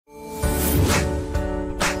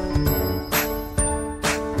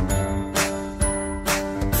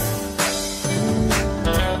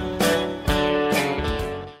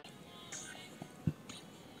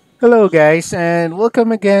Hello, guys, and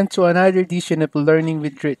welcome again to another edition of Learning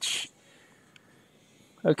with Rich.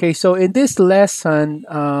 Okay, so in this lesson,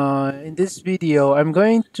 in this video, I'd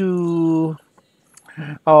like to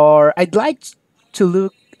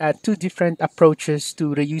look at two different approaches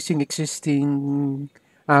to reusing existing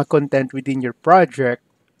content within your project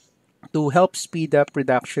to help speed up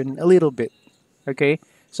production a little bit. Okay,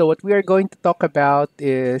 so what we are going to talk about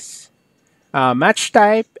is match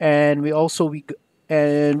type, and we also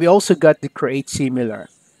got the create similar.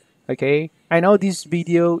 Okay, I know this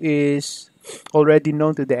video is already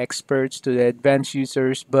known to the experts, to the advanced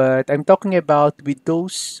users, but I'm talking about with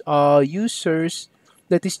those users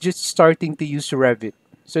that is just starting to use Revit.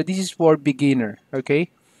 So this is for beginner. Okay,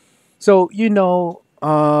 so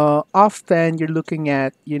often you're looking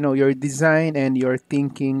at your design and you're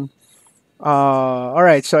thinking, all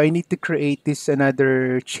right, so I need to create this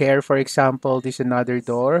another chair, for example, this another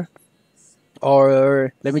door,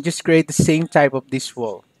 or let me just create the same type of this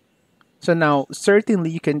wall. So now,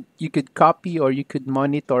 certainly, you could copy or you could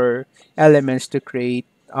monitor elements to create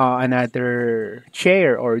another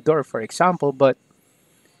chair or door, for example. But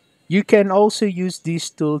you can also use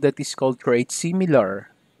this tool that is called Create Similar.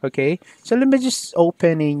 Okay, so let me just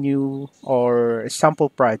open a new or sample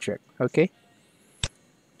project. Okay,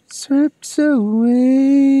 swept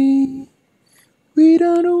away. We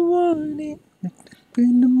don't want it.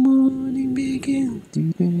 When the morning begins.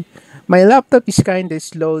 My laptop is kind of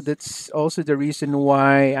slow. That's also the reason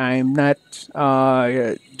why I'm not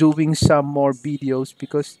doing some more videos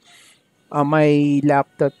because my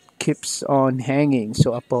laptop keeps on hanging.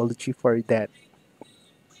 So apology for that.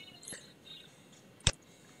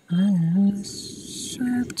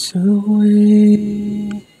 Swept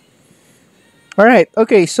away. All right.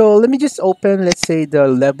 Okay. So let me just open, let's say, the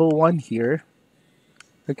level one here.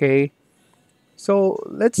 Okay. So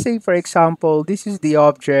let's say, for example, this is the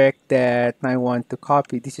object that I want to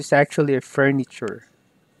copy. This is actually a furniture.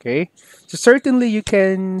 Okay. So certainly you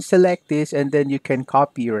can select this and then you can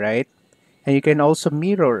copy, right? And you can also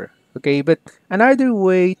mirror. Okay. But another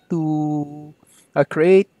way to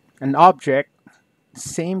create an object,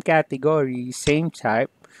 same category, same type.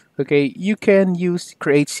 Okay, you can use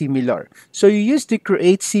create similar. So you use the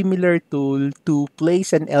create similar tool to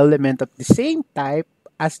place an element of the same type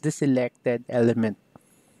as the selected element.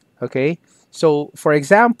 Okay, so for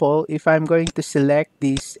example, if I'm going to select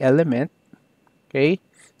this element, okay,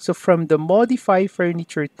 so from the modify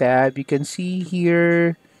furniture tab, you can see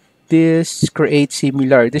here this create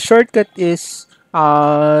similar. The shortcut is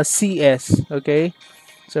CS. Okay,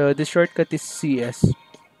 so the shortcut is CS,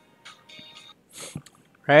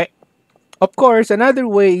 right? Of course, another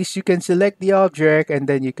way is you can select the object and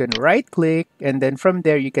then you can right click, and then from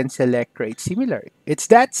there you can select create similar. It's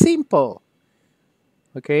that simple.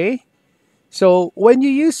 Okay, so when you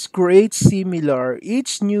use create similar,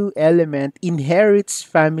 each new element inherits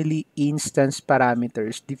family instance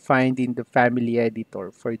parameters defined in the family editor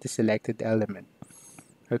for the selected element.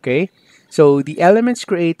 Okay, so the elements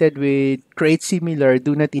created with create similar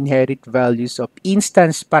do not inherit values of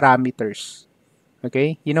instance parameters.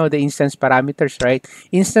 Okay, you know the instance parameters, right?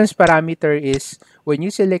 Instance parameter is when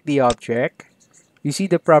you select the object, you see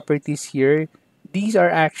the properties here. These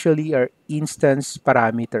are actually our instance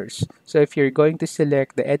parameters. So if you're going to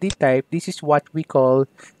select the edit type, this is what we call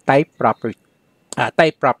type properties.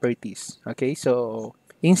 Okay, so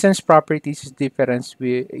instance properties is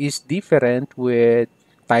different with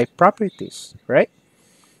type properties, right?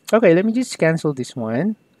 Okay, let me just cancel this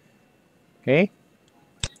one. Okay.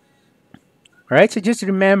 All right, so just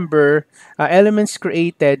remember, elements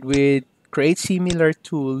created with create similar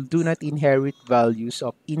tool do not inherit values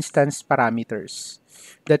of instance parameters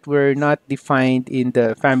that were not defined in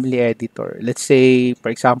the family editor. Let's say, for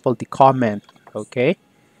example, the comment. Okay.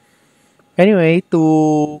 Anyway,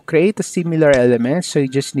 to create a similar element, so you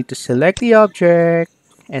just need to select the object,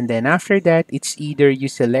 and then after that, it's either you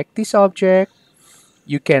select this object,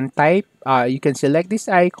 you can select this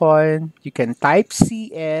icon, you can type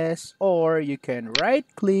CS, or you can right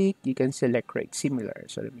click, you can select create similar.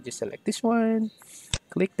 So let me just select this one,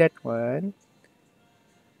 click that one.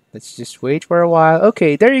 Let's just wait for a while.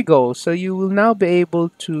 Okay, there you go. So you will now be able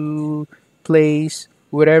to place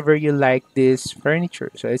wherever you like this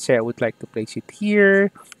furniture. So let's say I would like to place it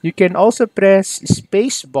here. You can also press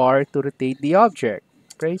space bar to rotate the object.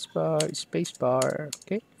 Space bar.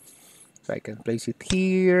 Okay. So I can place it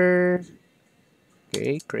here.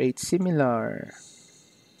 Okay, create similar.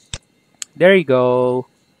 There you go.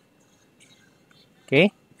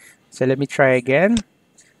 Okay, so let me try again.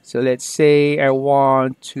 So let's say I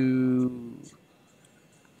want to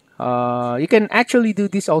You can actually do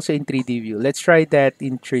this also in 3D view. Let's try that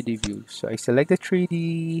in 3D view. So I select the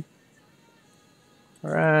 3D.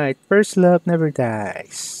 All right, first love never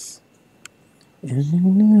dies.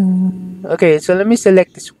 Okay, so let me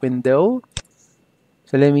select this window.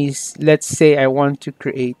 So let's say I want to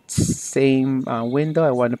create same window.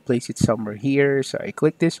 I want to place it somewhere here. So I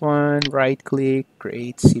click this one, right click,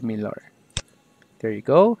 create similar. There you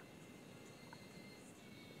go.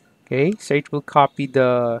 Okay, so it will copy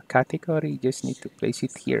the category. You just need to place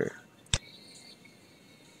it here.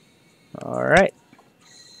 All right.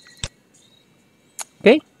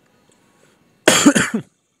 Okay.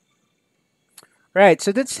 Right.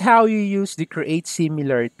 So that's how you use the create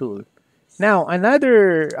similar tool. Now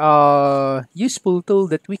another useful tool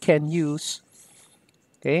that we can use.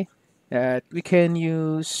 Okay, that we can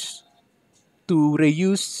use to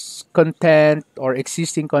reuse content or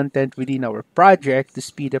existing content within our project to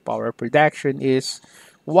speed up our production is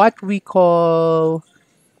what we call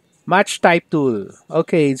match type tool.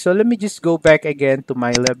 Okay, so let me just go back again to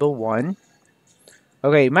my level 1.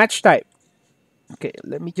 Okay, match type. Okay,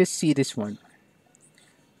 let me just see this one.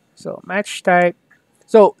 So match type.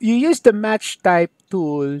 So you use the match type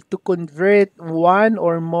tool to convert one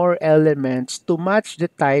or more elements to match the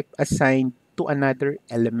type assigned to another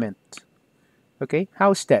element. Okay,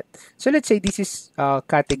 how's that? So let's say this is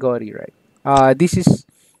category, right? This is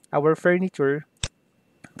our furniture.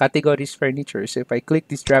 Category is furniture. So if I click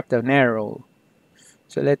this drop down arrow,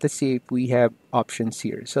 so let us see if we have options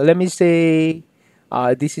here. So let me say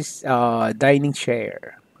this is dining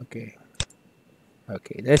chair. Okay,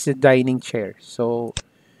 okay, that's the dining chair. So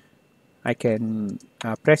I can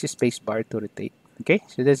press space bar to rotate. Okay,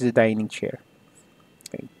 so that's the dining chair.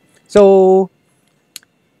 Okay, so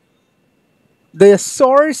the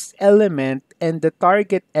source element and the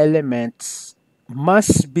target elements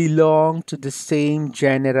must belong to the same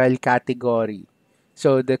general category.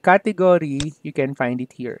 So the category, you can find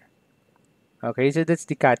it here. Okay, so that's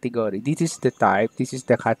the category. This is the type, this is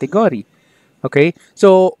the category. Okay,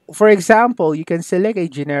 so for example, you can select a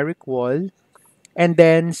generic wall and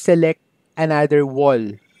then select another wall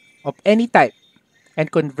of any type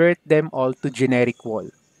and convert them all to generic wall.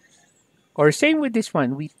 Or same with this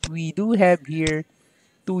one, we do have here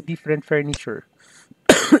two different furniture.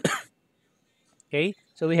 Okay,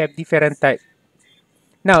 so we have different type.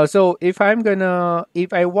 Now, so if I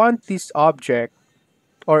want this object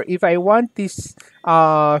or if I want this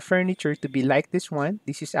furniture to be like this one,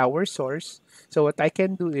 this is our source. So what I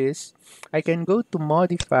can do is I can go to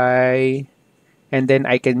modify and then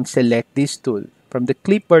I can select this tool. From the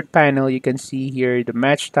clipboard panel, you can see here the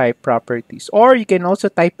match type properties, or you can also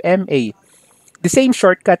type MA. The same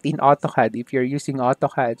shortcut in AutoCAD if you're using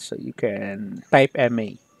AutoCAD, so you can type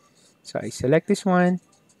MA. So I select this one,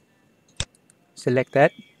 select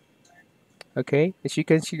that. Okay, as you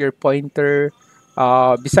can see, your pointer,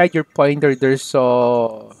 beside your pointer, there's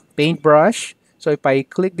a paintbrush. So if I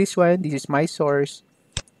click this one, this is my source.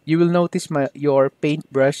 You will notice your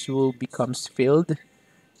paintbrush will becomes filled,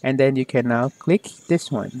 and then you can now click this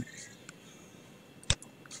one.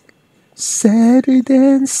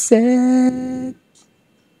 Saturday said,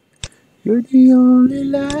 you're the only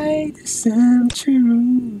light this empty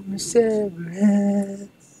room has ever had.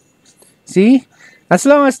 See? As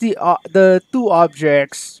long as the two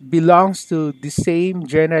objects belongs to the same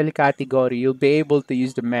general category, you'll be able to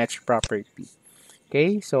use the match property.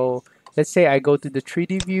 Okay, so let's say I go to the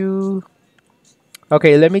 3D view.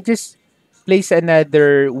 Okay, let me just place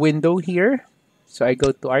another window here. So I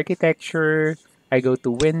go to architecture, I go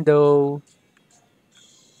to window.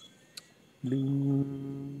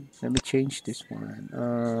 Let me change this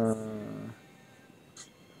one.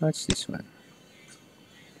 What's this one?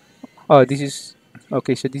 Oh, this is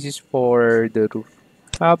okay. So this is for the roof.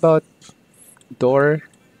 How about door?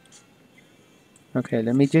 Okay,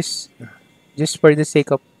 let me just for the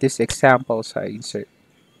sake of this example, so I insert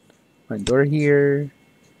one door here.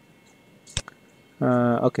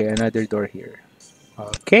 Okay, another door here.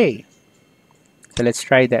 Okay, so let's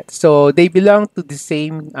try that. So they belong to the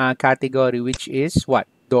same category, which is what?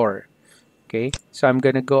 Door. Okay, so I'm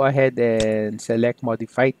gonna go ahead and select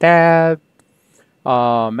modify tab,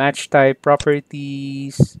 match type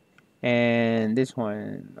properties, and this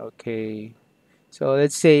one. Okay, so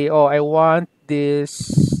let's say, oh, I want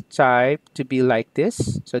this type to be like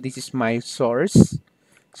this. So this is my source.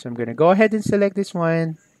 So I'm gonna go ahead and select this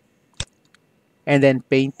one and then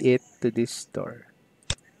paint it to this door.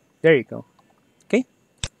 There you go. Okay.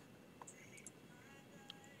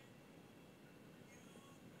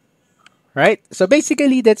 Right. So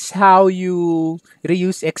basically, that's how you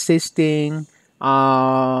reuse existing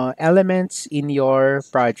elements in your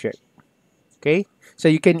project. Okay, so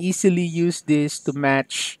you can easily use this to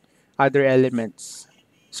match other elements.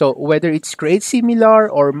 So whether it's create similar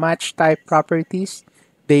or match type properties,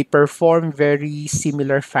 they perform very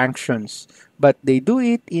similar functions, but they do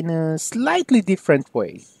it in a slightly different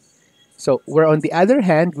way. So where on the other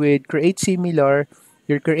hand, with create similar,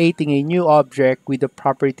 you're creating a new object with the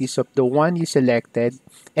properties of the one you selected.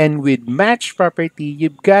 And with match property,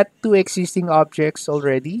 you've got two existing objects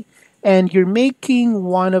already, and you're making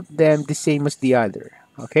one of them the same as the other.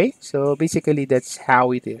 Okay, so basically that's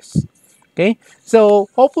how it is. Okay, so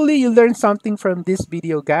hopefully you learned something from this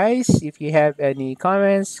video, guys. If you have any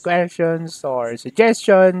comments, questions, or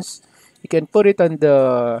suggestions, you can put it on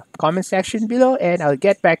the comment section below and I'll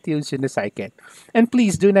get back to you as soon as I can. And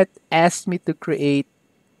please do not ask me to create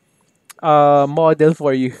a model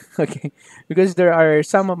for you, okay? Because there are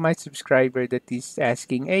some of my subscriber that is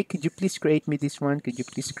asking, hey, could you please create me this one? Could you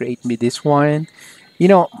please create me this one?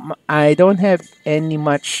 I don't have any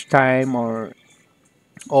much time or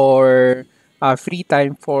free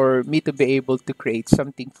time for me to be able to create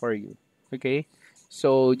something for you. Okay,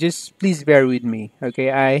 so just please bear with me.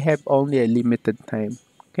 Okay, I have only a limited time.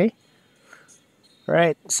 Okay, all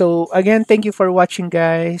right. So again, thank you for watching,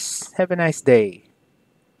 guys. Have a nice day.